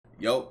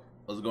Yo,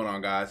 what's going on,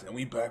 guys? And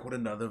we back with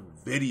another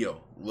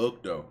video.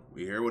 Look though,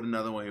 we here with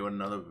another one, here with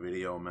another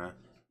video, man.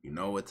 You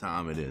know what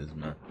time it is,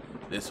 man.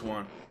 This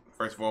one,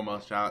 first and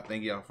foremost, shout out,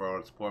 thank y'all for all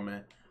the support,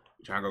 man.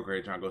 We're trying to go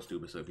crazy, trying to go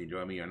stupid. So if you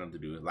enjoy me, you know what to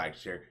do is like,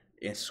 share,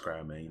 and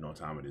subscribe, man. You know what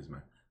time it is,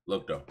 man.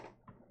 Look though,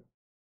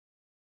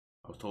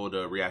 I was told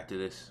to react to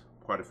this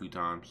quite a few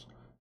times. I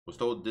was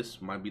told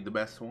this might be the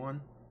best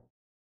one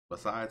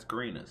besides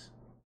Karina's.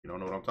 You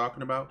don't know what I'm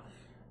talking about?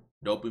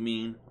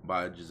 Dopamine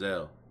by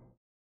GISELLE.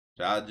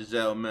 Shout out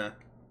GISELLE, man.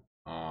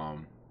 I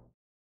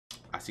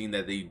seen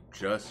that they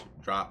just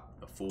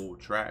dropped the full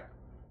track.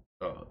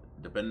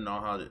 Depending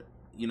on how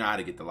you know how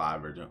to get the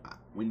live version,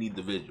 we need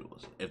the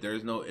visuals. If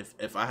there's no,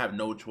 if I have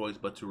no choice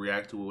but to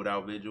react to it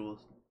without visuals,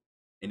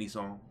 any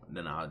song,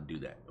 then I'll do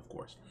that, of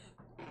course.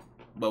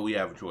 But we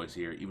have a choice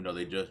here, even though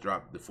they just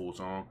dropped the full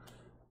song.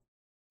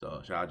 So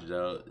shout out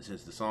GISELLE.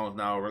 Since the song's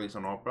now released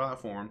on all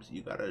platforms,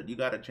 you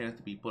got a chance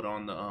to be put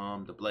on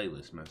the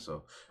playlist, man.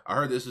 So I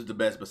heard this is the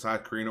best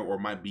besides Karina, or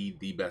might be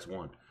the best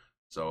one.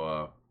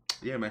 So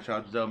yeah, man, shout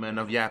out GISELLE, man.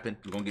 Enough yapping.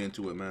 We're gonna get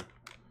into it, man.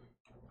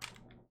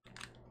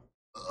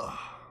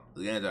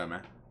 Let's get into it,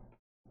 man.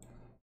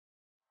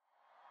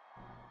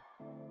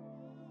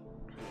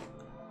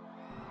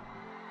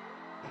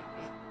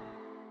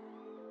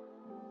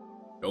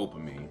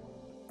 Dopamine.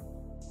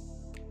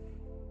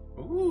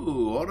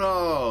 Ooh, hold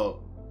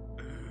on.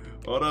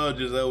 Hold on,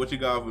 GISELLE, what you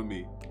got for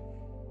me?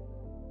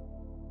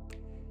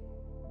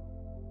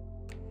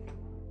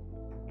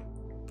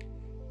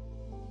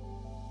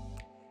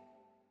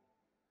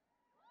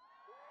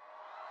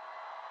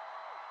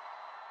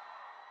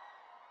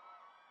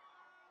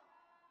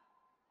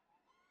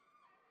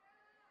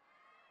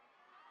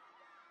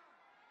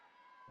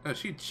 Oh,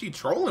 she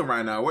trolling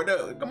right now.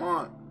 Come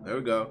on. There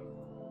we go.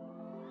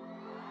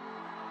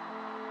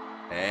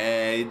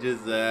 Hey,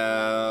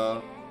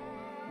 GISELLE.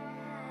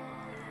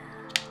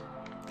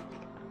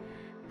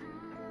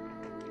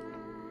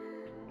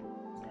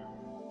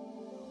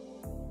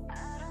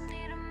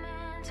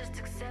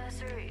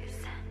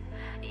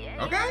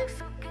 Okay.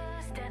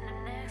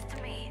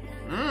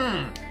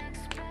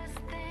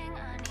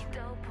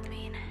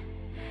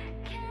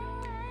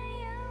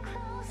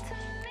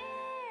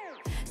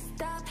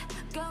 Stop,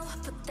 go,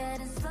 put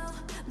that in slow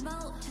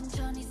mo.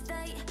 천천히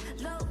stay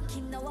low.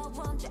 Keep know I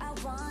want you, I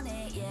want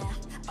it, yeah.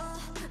 Oh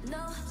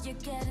no, you're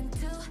getting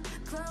too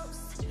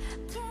close.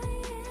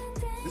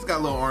 This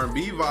got a little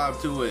R&B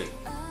vibe to it.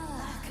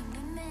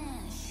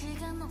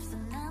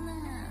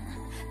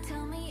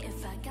 Tell me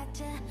if I got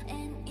you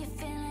in your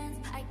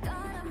feelings. I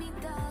gotta meet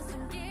those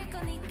from here.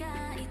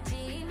 거니까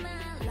잊지 마.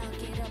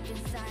 Lock it up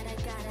inside. I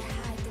gotta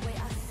hide the way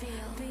I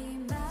feel. Be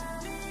my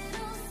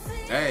little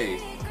secret. Hey,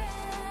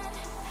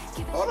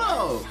 hold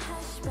on.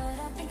 But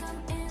I think I'm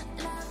in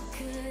love.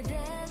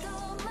 그대도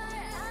말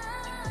안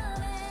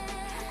해.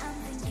 I'm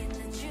thinking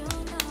that you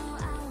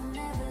know I will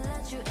never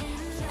let you in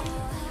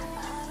love. I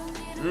don't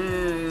need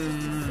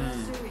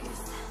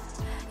accessories.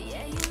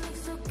 Yeah, you look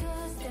so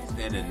good.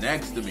 Standing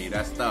next to me,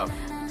 that's tough.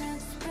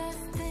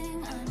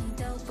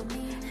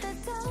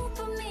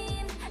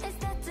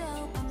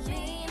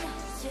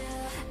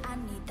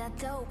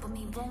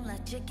 Dopamine won't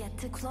let you get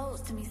too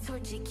close to me.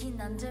 솔직히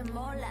난 잘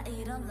몰라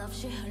이런 love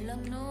shit 흘러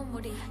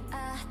눈물이.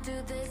 I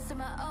do this on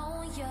my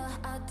own, yeah.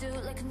 I do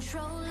like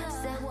controller.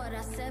 Say what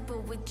I said,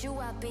 but with you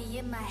I be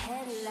in my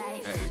head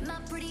like my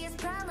prettiest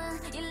problem.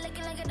 You look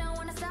like I don't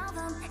wanna solve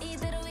them.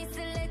 이대로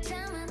있을래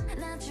참은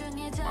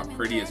나중에 My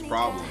prettiest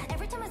problem.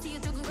 Every time I see you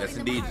doing Yes,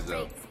 indeed,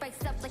 GISELLE.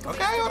 spikes up like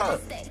Okay, hold up.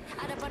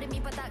 out of body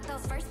me, but that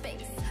goes first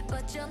base.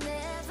 But you'll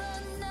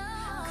never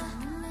know.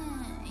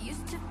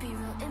 Used to be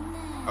real in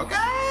there. Okay.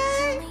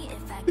 Tell me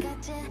if I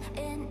got you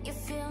in your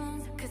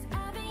feelings. Cause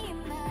I be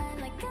in mine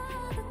like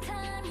all the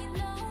time, you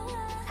know.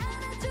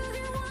 And I do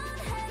you one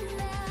head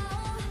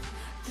now.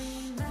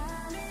 Be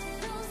my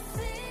little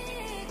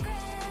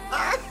secret.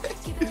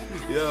 Keep it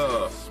Yeah.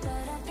 hush, but I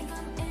think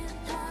I'm in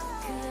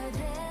love.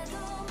 그대도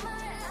말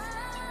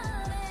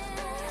안 해.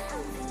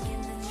 I'm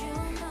thinking that you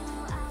know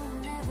I will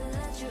never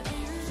let you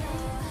in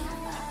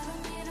love. I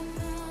don't need a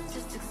man,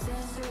 just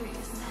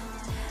accessories.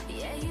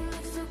 Yeah, you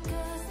look so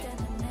good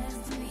standing next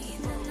to me.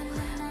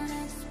 난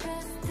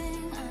express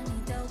thing, I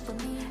need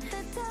dopamine.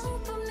 The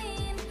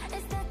dopamine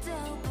is that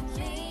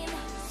dopamine.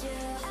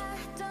 Yeah, I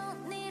don't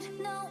need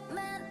no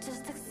man,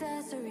 just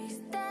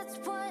accessories. That's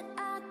what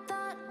I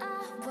thought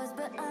I was,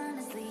 but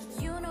honestly,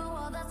 you know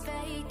all that's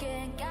fake,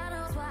 and God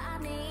knows why I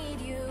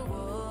need you.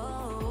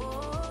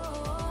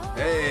 Whoa.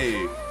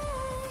 Hey.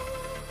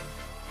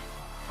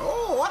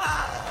 Oh, what a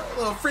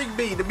little freak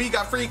beat. The beat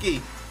got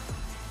freaky.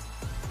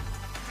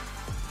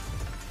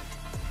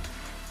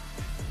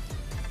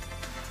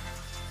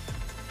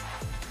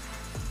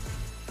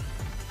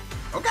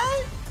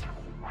 Okay.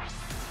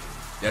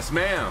 Yes,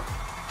 ma'am.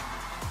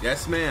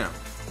 Yes, ma'am.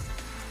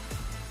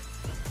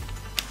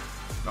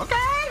 Okay,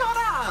 hold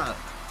on.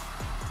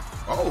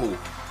 Oh.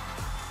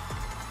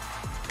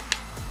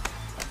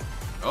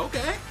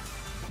 Okay.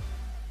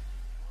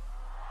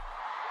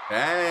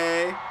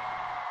 Hey.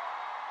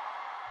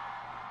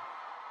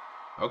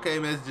 Okay. Okay,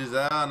 Miss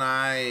Giselle,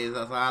 nice.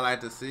 That's what I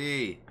like to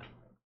see.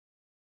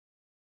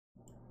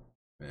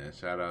 Man,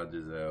 shout out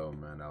Giselle,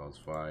 man. That was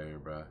fire,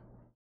 bro.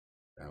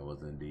 That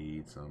was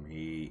indeed some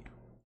heat.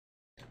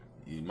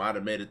 You might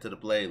have made it to the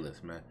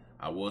playlist, man.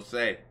 I will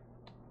say,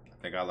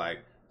 I think I like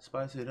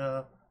spice it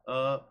up.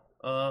 I'm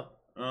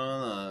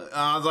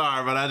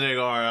sorry, but I think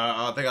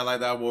I think I like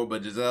that more.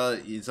 But Giselle,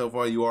 so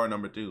far you are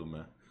number 2,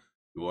 man.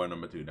 You are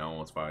number 2. That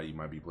one's fire. You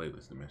might be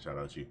playlisted, man. Shout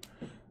out to you.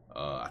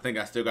 I think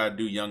I still gotta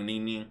do Young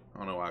Ning. I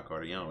don't know why I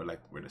called her young.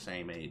 We're the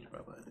same age, bro.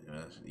 But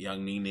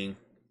Young Ning,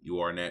 you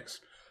are next.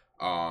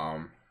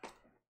 Yeah,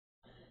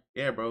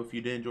 bro. If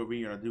you did enjoy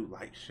being here, do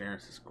like, share,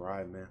 and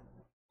subscribe, man.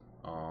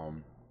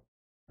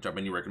 Drop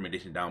any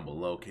recommendation down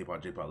below.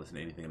 K-pop, J-pop, listen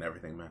to anything and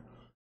everything, man.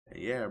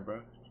 And yeah,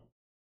 bro.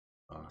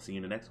 See you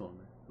in the next one,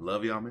 man.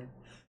 Love y'all, man.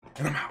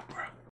 And I'm out, bro.